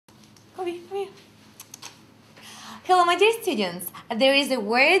Come here, come here. Hello, my dear students. There is a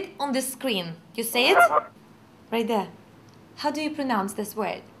word on the screen. You say it? Right there. How do you pronounce this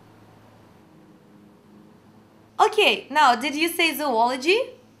word? Okay, now, did you say zoology?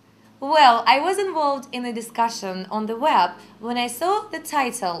 Well, I was involved in a discussion on the web when I saw the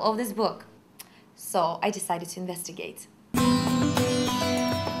title of this book. So I decided to investigate.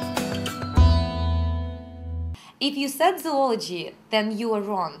 If you said zoology, then you are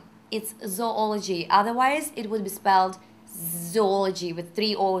wrong. It's zoology, otherwise it would be spelled zoology with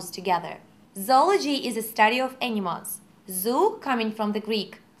 3 O's together. Zoology is a study of animals. Zoo coming from the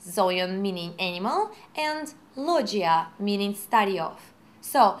Greek zoon meaning animal and logia meaning study of.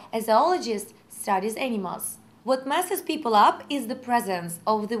 So, a zoologist studies animals. What messes people up is the presence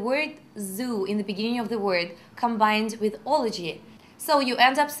of the word zoo in the beginning of the word combined with ology. So you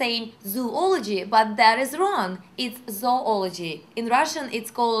end up saying zoology, but that is wrong. It's zoology. In Russian,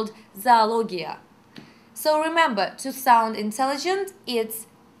 it's called zoologia. So remember, to sound intelligent, it's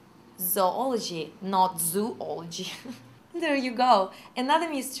zoology, not zoology. There you go. Another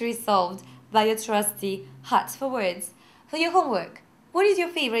mystery solved by your trusty Hut for Words. For your homework, what is your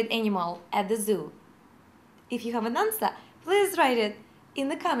favorite animal at the zoo? If you have an answer, please write it in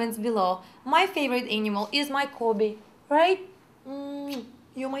the comments below. My favorite animal is my Kobe, right?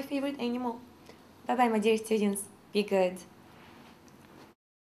 You're my favorite animal. Bye-bye, my dear students. Be good.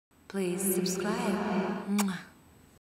 Please subscribe.